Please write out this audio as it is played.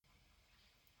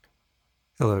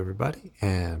Hello, everybody,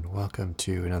 and welcome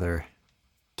to another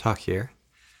talk here.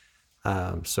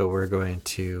 So we're going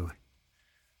to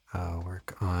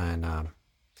work on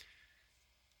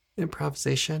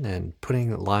improvisation and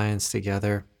putting lines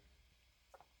together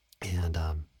and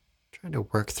trying to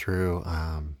work through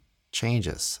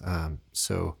changes.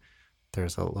 So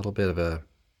there's a little bit of a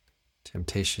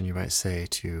temptation, you might say,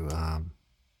 to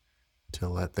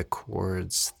let the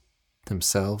chords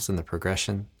themselves and the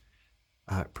progressions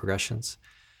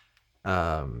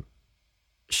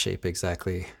shape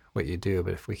exactly what you do.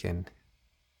 But if we can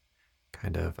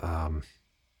kind of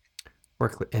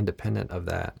work independent of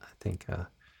that, I think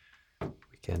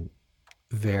we can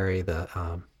vary the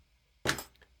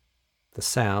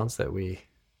sounds that we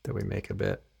make a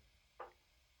bit.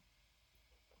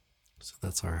 So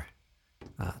that's our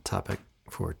topic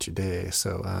for today.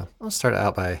 So I'll start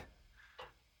out by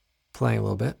playing a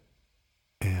little bit,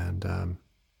 and then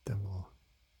we'll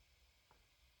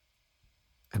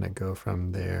kind of go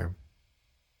from there.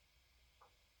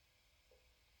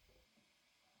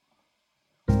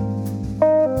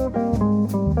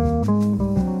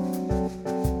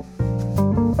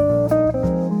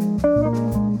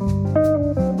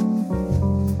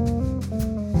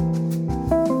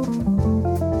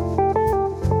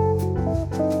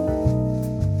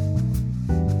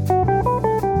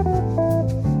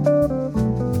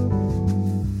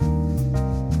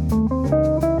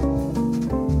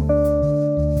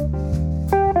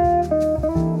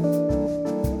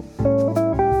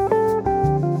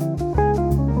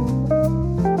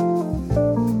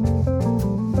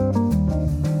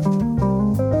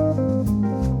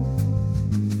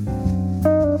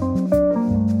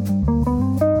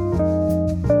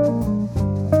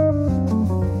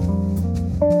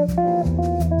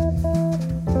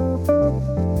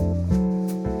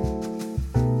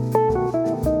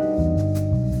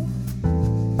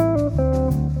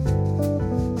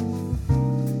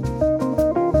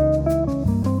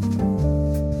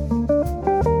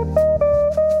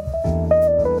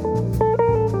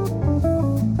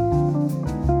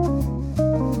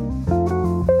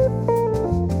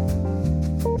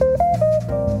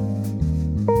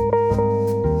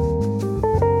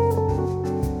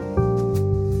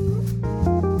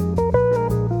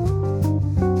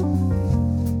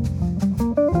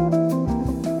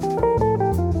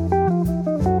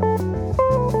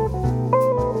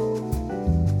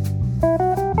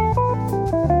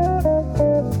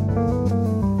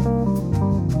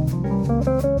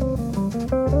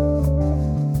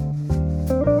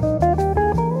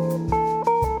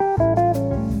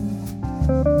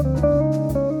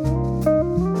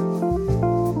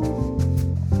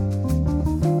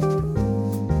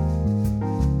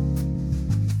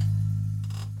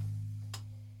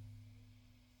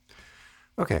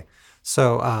 Okay,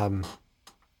 so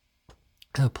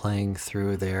playing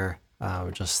through there,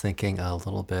 just thinking a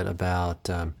little bit about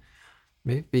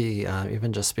maybe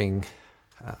even just being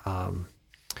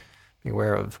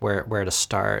aware of where to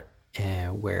start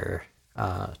and where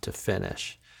to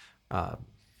finish.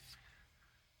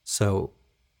 So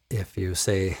if you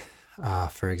say,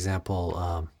 for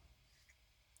example,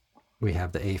 we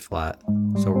have the A flat,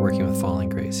 so we're working with falling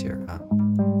grace here.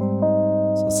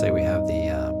 So let's say we have the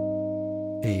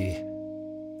A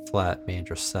flat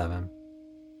major 7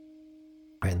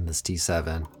 and this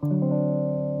D7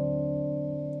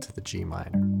 to the G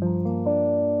minor.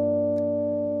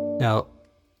 Now,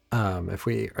 if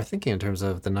we are thinking in terms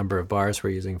of the number of bars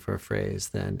we're using for a phrase,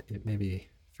 then it may be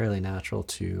fairly natural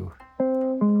to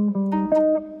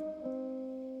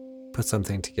put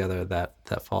something together that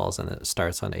falls and it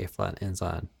starts on A flat and ends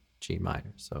on G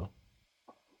minor. So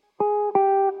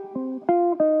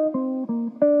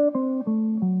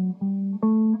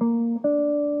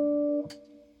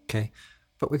okay,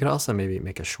 but we could also maybe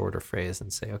make a shorter phrase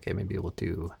and say, okay, maybe we'll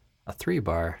do a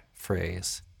 3-bar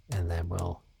phrase, and then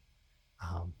we'll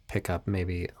pick up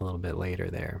maybe a little bit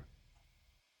later there.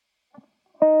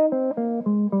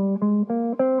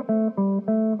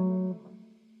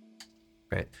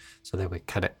 Right, so then we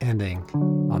kind of ending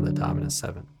on the dominant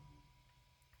 7.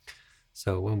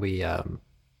 So when we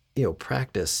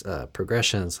practice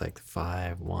progressions like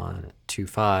 5, 1, 2,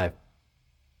 5,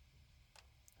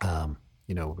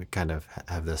 we kind of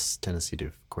have this tendency to,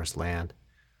 of course, land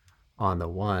on the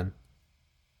 1.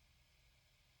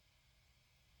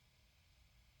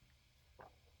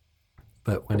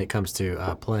 But when it comes to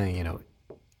playing,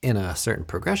 in a certain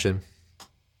progression,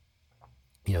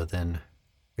 then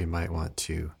we might want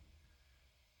to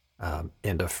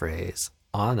end a phrase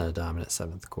on a dominant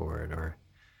 7th chord, or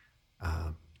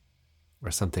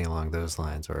something along those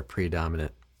lines, or a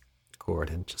predominant chord,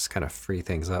 and just kind of free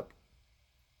things up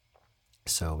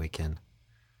So we can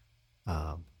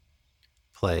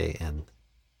play in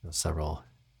several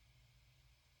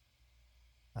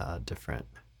different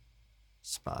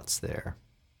spots there.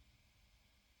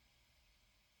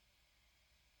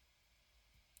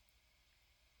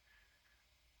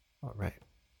 All right.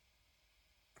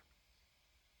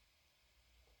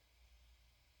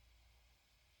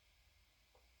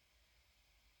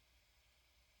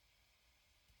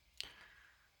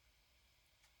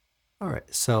 All right,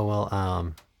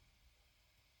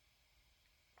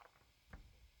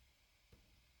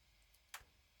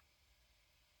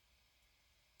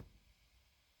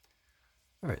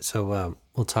 so we'll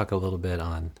we'll talk a little bit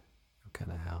on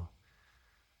kind of how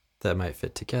that might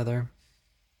fit together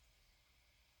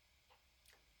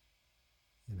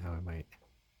and how we might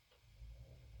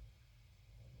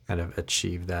kind of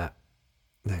achieve that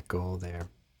goal there.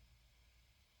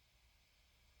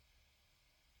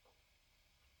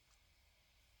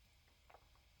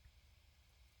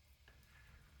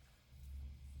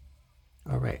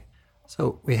 All right,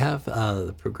 so we have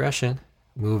the progression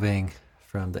moving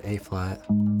from the A flat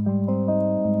to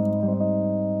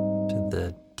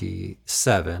the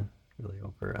D7, really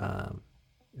over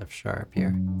F sharp here,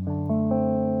 and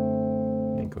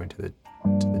going to the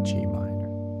G minor.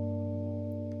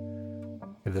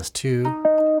 We have this 2, 5,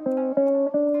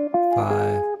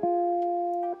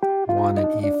 1 in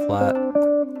E flat,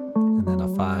 and then a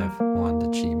 5, 1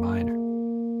 to G minor.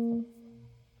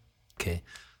 Okay,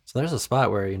 so there's a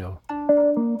spot where,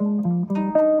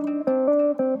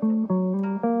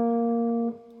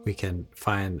 we can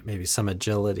find maybe some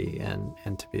agility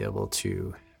and to be able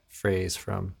to phrase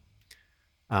from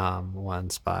one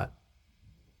spot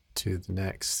to the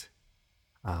next.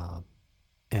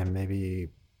 And maybe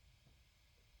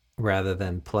rather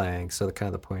than playing, so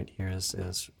the point here is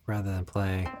rather than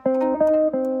playing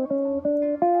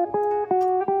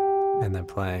and then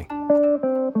playing,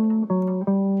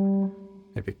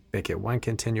 maybe make it one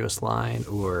continuous line,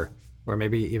 or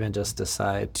maybe even just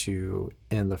decide to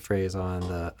end the phrase on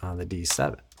the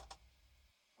D7.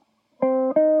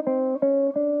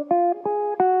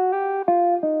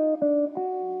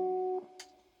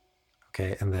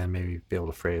 Okay, and then maybe be able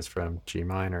to phrase from G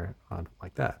minor on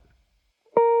like that.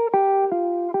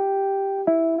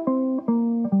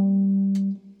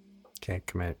 Okay,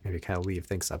 maybe kind of leave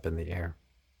things up in the air.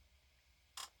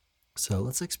 So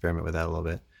let's experiment with that a little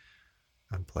bit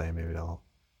and play. Maybe I'll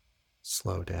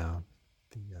slow down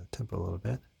the tempo a little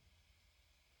bit.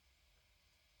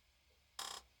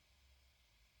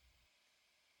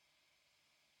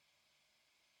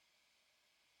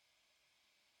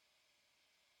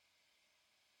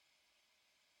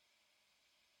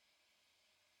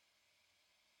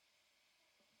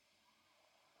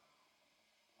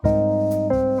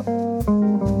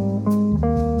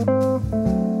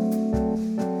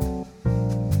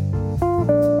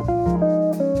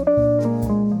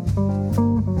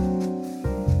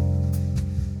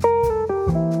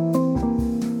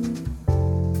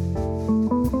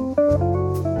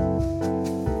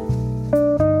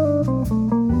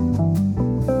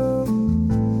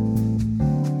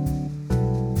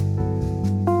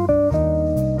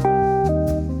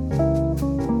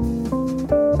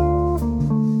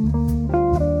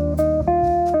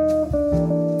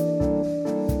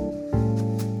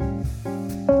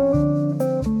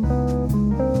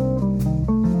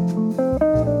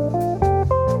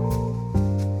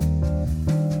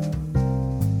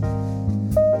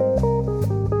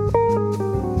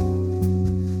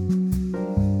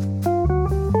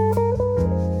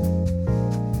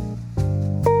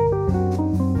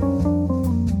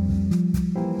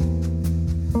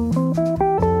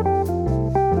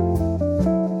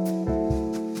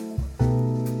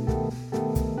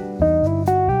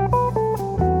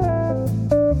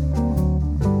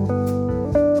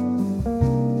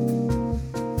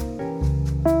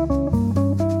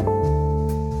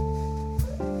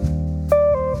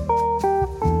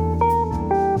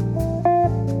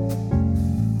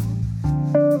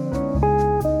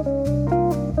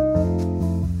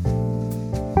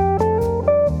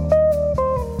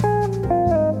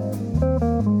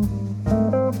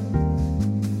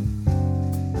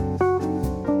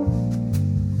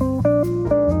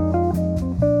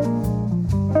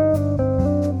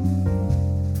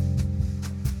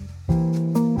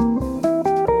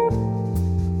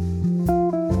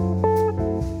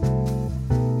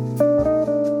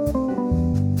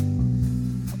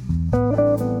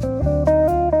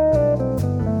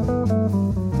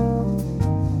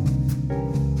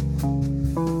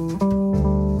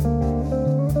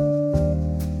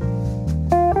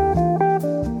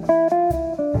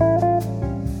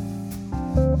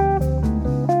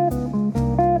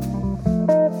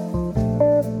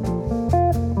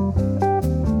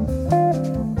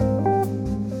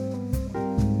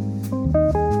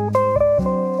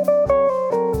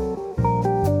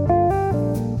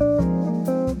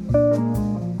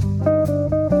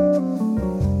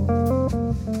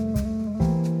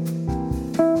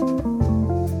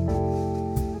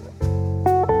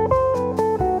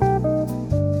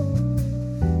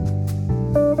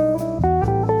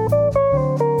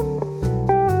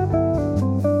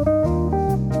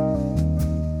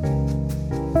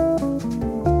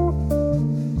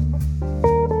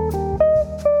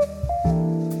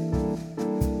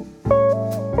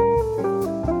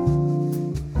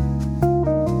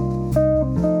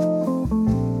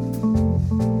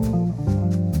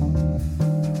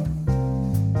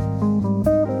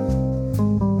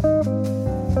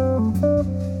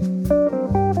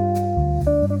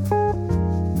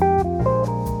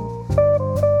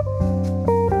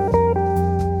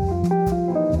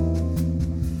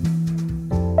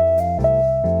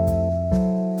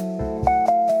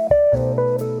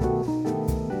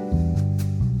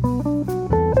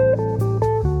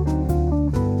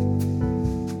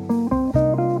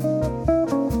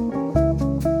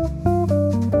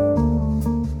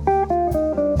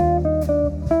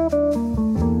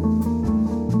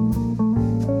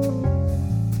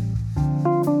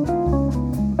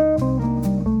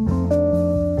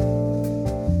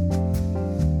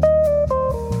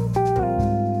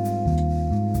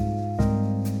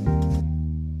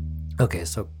 Okay,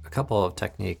 so a couple of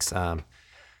techniques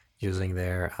using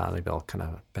there. Maybe I'll kind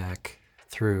of back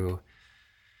through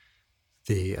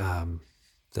the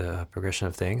progression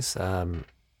of things.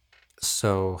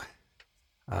 So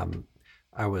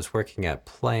I was working at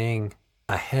playing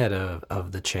ahead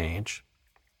of the change,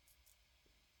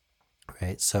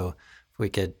 right? So if we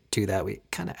could do that, we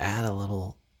kind of add a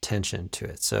little tension to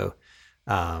it. So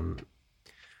um,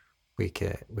 we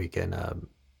can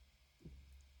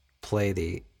play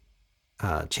the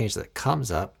change that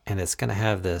comes up, and it's going to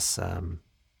have this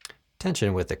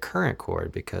tension with the current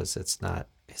chord because it's not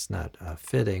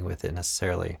fitting with it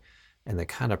necessarily, and that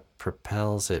kind of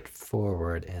propels it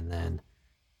forward and then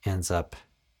ends up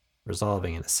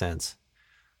resolving in a sense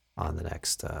on the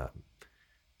next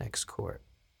chord.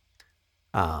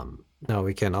 Now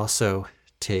we can also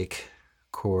take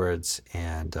chords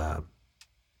and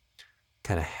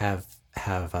kind of have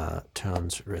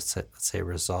tones, let's say,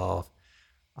 resolve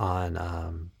on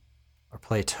or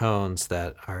play tones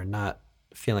that are not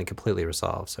feeling completely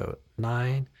resolved. So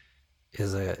 9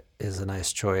 is a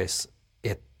nice choice.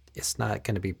 It's not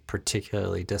going to be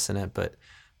particularly dissonant, but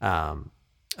um,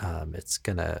 it's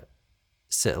going to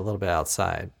sit a little bit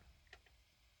outside,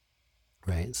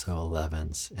 right? So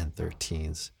 11s and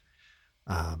 13s,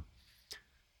 um,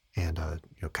 and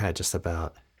kind of just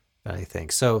about anything.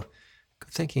 So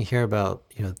thinking here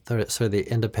about sort of the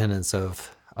independence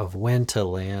of when to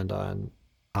land on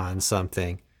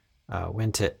something,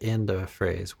 when to end a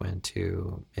phrase, when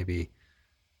to maybe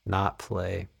not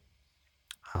play,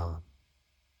 um,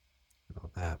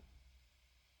 that.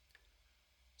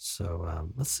 So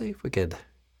let's see if we could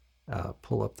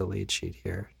pull up the lead sheet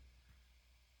here.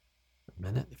 A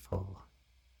minute, if all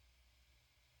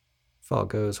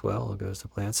goes well, all goes to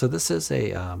plan. So this is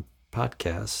a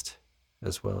podcast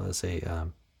as well as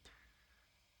a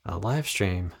live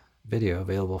stream video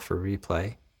available for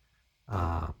replay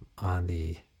on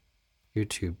the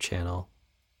YouTube channel,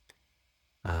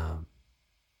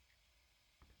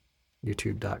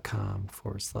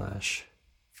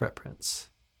 youtube.com/fretprints.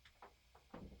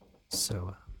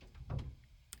 So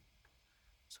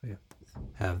we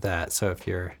have that. So if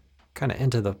you're kind of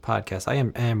into the podcast, I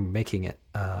am making it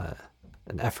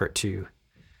an effort to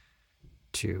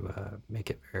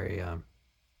make it very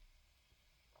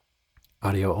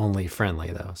audio only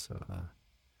friendly, though. So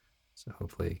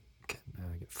hopefully you can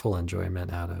get full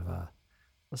enjoyment out of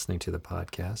listening to the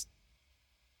podcast.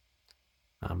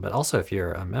 But also, if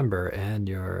you're a member and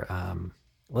you're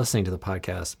listening to the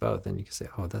podcast both, then you can say,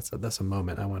 "Oh, that's a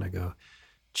moment I want to go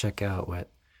check out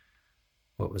what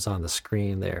was on the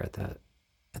screen there at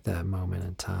that moment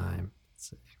in time." Let's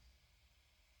see.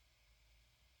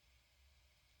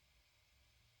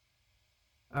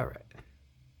 All right,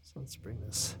 so let's bring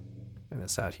this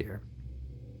out here.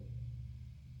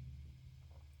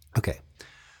 Okay,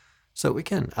 so we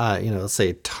can let's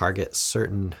say target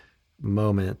certain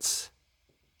moments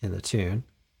in the tune,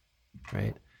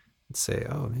 right? Let's say,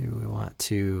 oh, maybe we want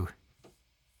to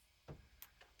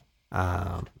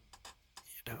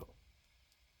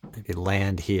maybe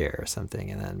land here or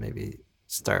something, and then maybe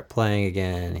start playing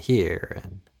again here,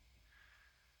 and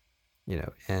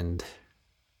end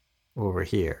over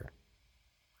here.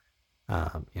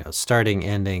 Starting,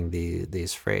 ending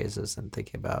these phrases, and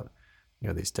thinking about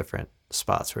these different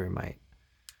spots where we might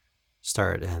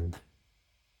start and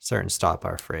stop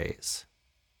our phrase.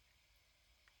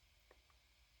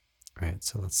 Right.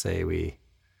 So let's say we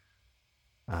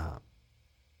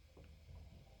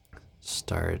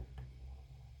start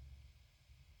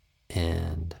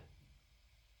and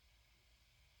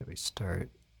we start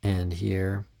end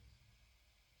here.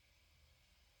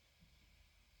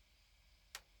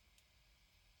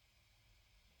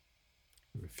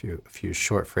 A few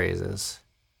short phrases,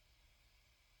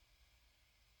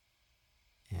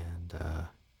 and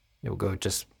we'll go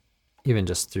just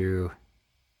through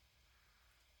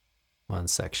one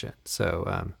section.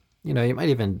 So you might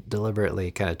even deliberately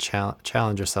kind of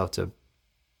challenge yourself to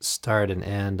start and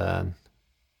end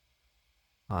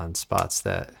on spots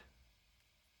that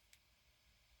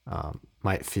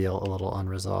might feel a little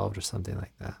unresolved or something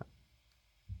like that,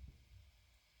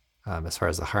 as far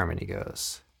as the harmony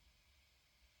goes.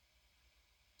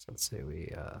 So let's say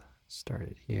we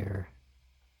started here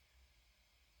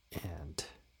and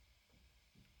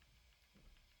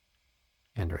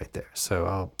right there. So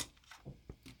I'll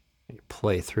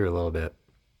play through a little bit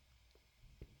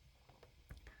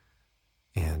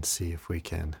and see if we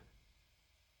can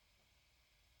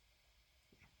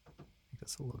make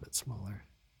this a little bit smaller.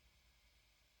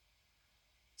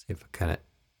 See if we kind of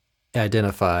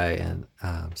identify and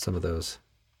some of those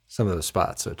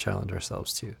spots. So challenge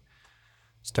ourselves to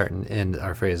start and end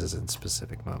our phrases in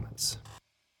specific moments.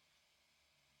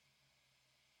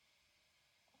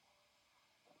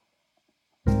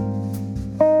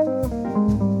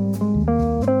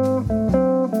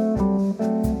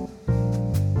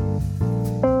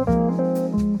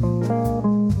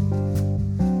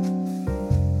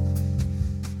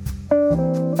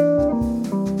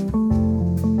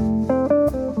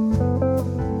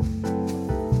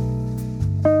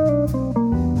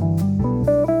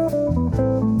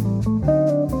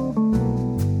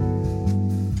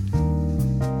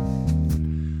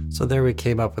 So there we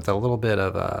came up with a little bit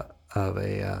of a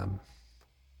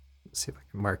let's see if I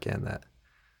can mark in that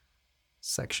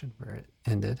section where it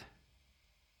ended.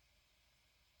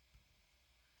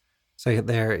 So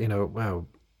there, wow,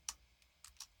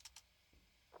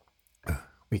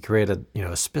 we created,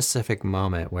 a specific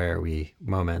moment where we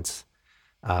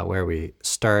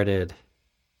started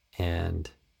and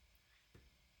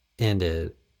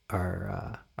ended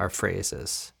our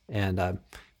phrases, and I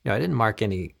didn't mark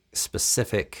any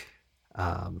specific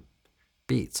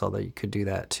beats, although you could do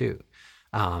that too.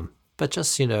 But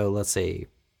just let's say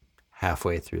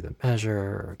halfway through the measure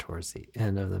or towards the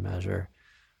end of the measure.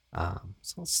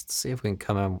 So let's see if we can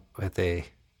come in with a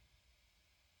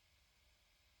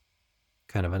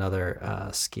kind of another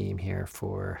scheme here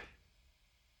for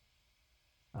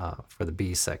the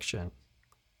B section.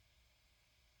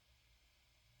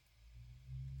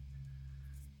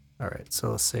 All right,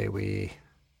 so let's say we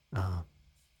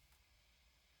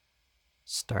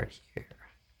start here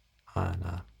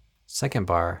on second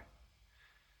bar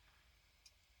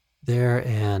there,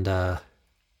 and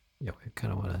we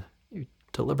kind of want to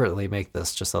deliberately make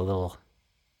this just a little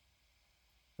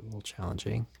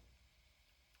challenging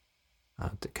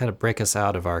to kind of break us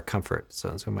out of our comfort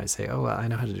zones. We might say, oh, I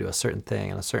know how to do a certain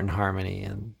thing and a certain harmony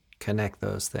and connect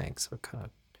those things. So kind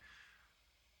of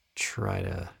try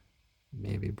to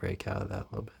maybe break out of that a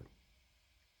little bit.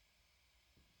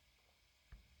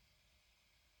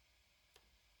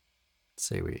 Let's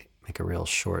say we make a real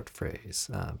short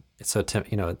phrase. So,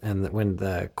 and when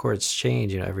the chords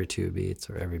change, every 2 beats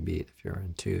or every beat, if you're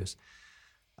in twos,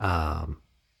 then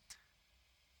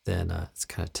it's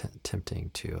kind of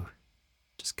tempting to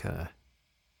just kind of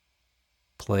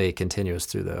play continuous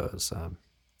through those,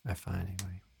 I find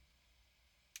anyway.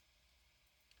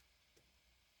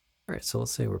 All right, so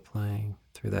let's say we're playing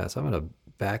through that. So I'm going to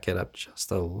back it up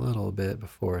just a little bit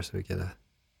before, so we get a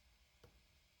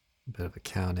bit of a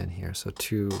count in here. So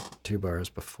two bars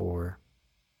before.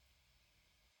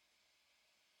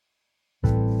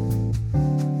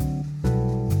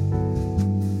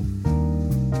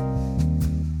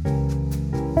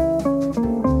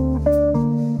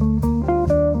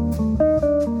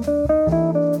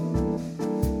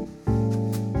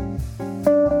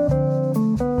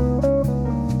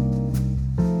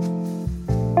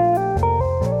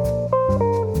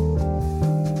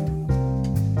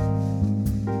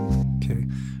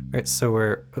 So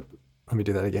let me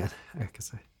do that again,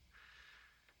 because I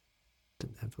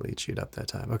didn't have the lead sheet up that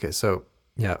time. Okay, so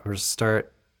yeah, those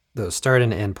start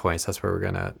and end points. That's where we're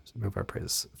gonna move our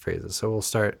phrases. So we'll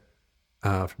start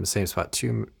from the same spot,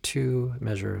 two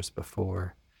measures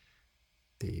before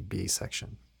the B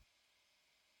section.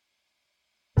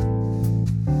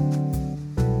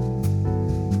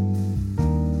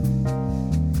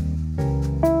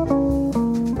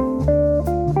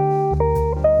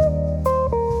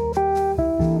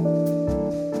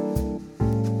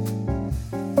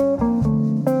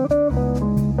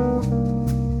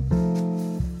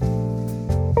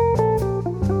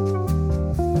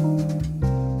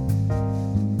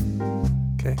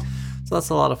 So that's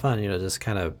a lot of fun, just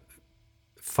kind of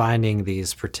finding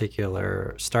these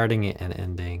particular starting and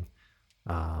ending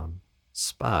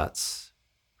spots,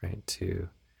 right, to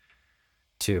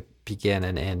begin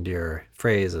and end your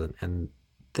phrase. And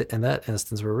in that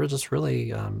instance, we're just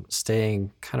really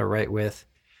staying kind of right with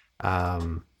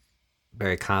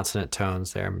very consonant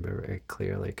tones there, very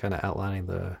clearly kind of outlining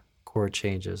the chord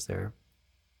changes there.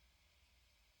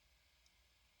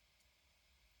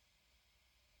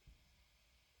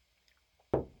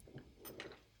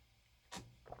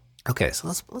 Okay, so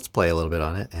let's play a little bit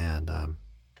on it and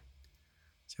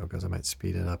see how it goes. I might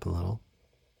speed it up a little.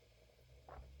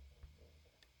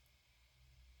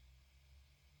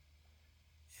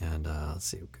 And let's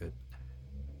see, good.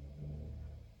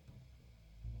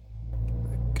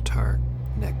 Guitar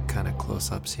neck kind of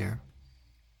close-ups here.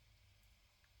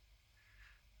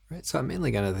 Right, so I'm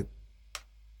mainly gonna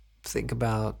think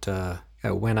about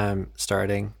when I'm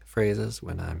starting phrases,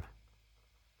 when I'm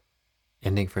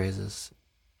ending phrases.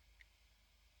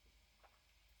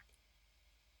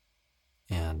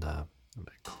 And I'm going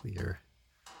to clear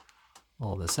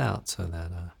all this out so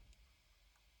that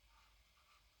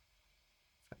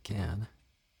if I can,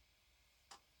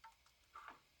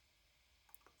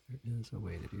 there is a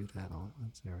way to do that all at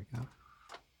once. There we go.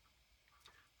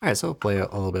 All right, so we'll play a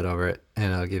little bit over it,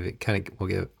 and I'll give it we'll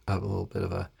give a little bit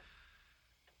of a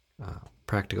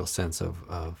practical sense of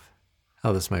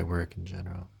how this might work in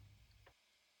general.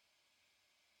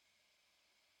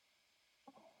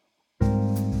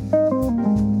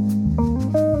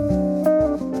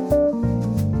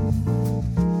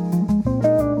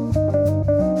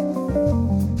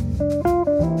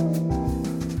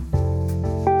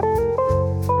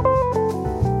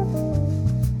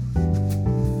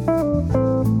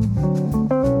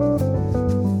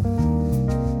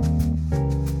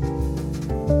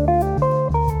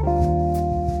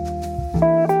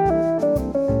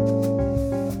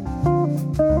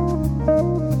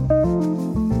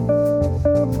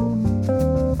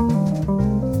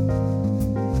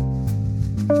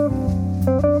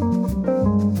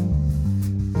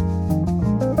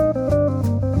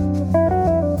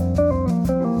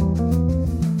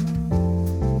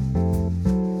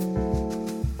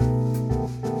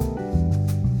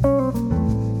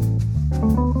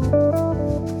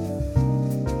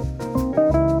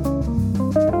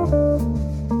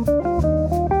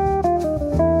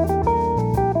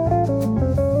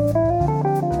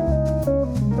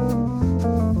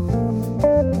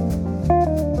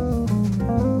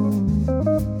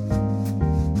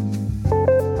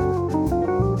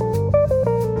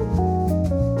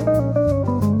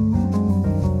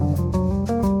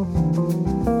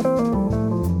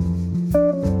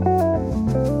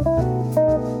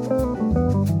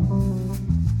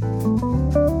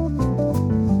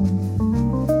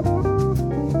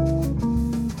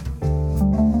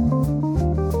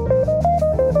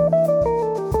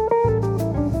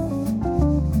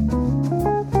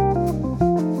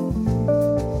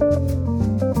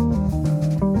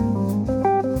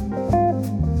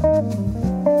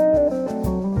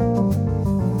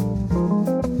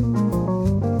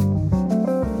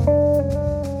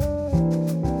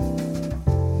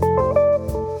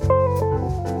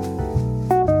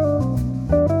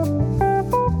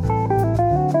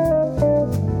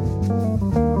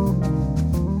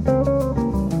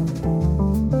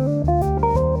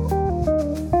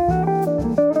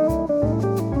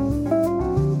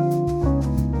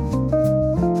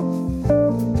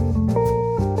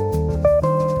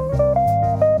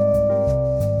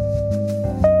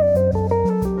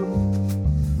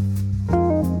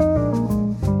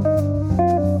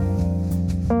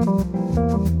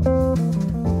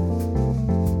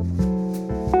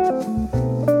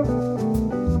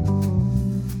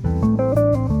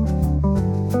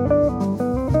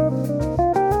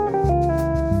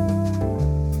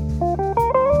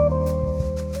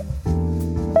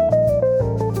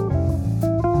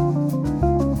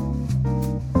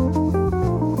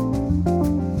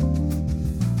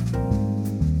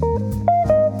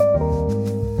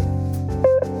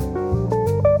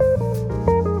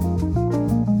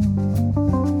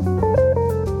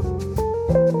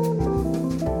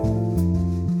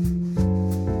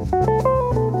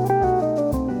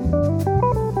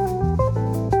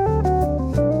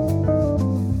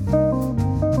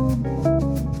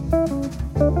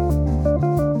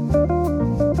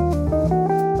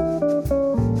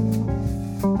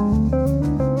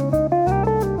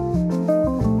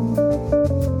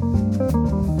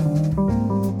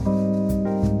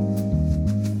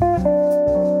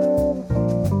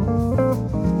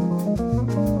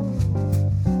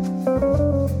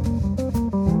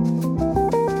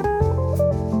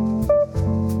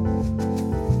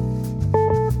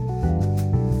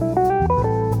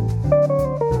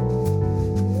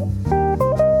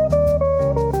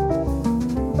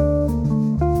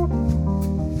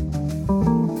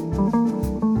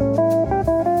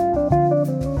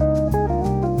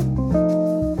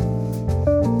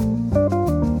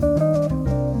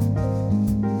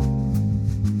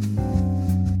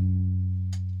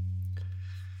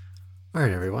 All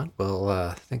right, everyone.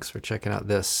 Well, thanks for checking out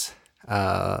this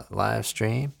live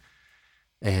stream.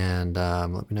 And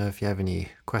let me know if you have any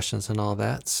questions and all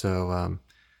that. So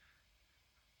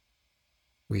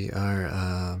we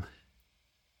are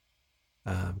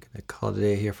going to call it a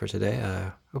day here for today.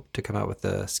 I hope to come out with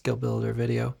a skill builder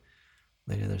video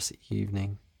later this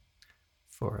evening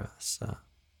for us.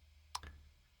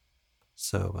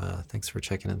 So thanks for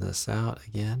checking this out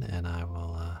again, and I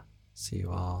will see you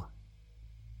all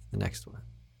in the next one.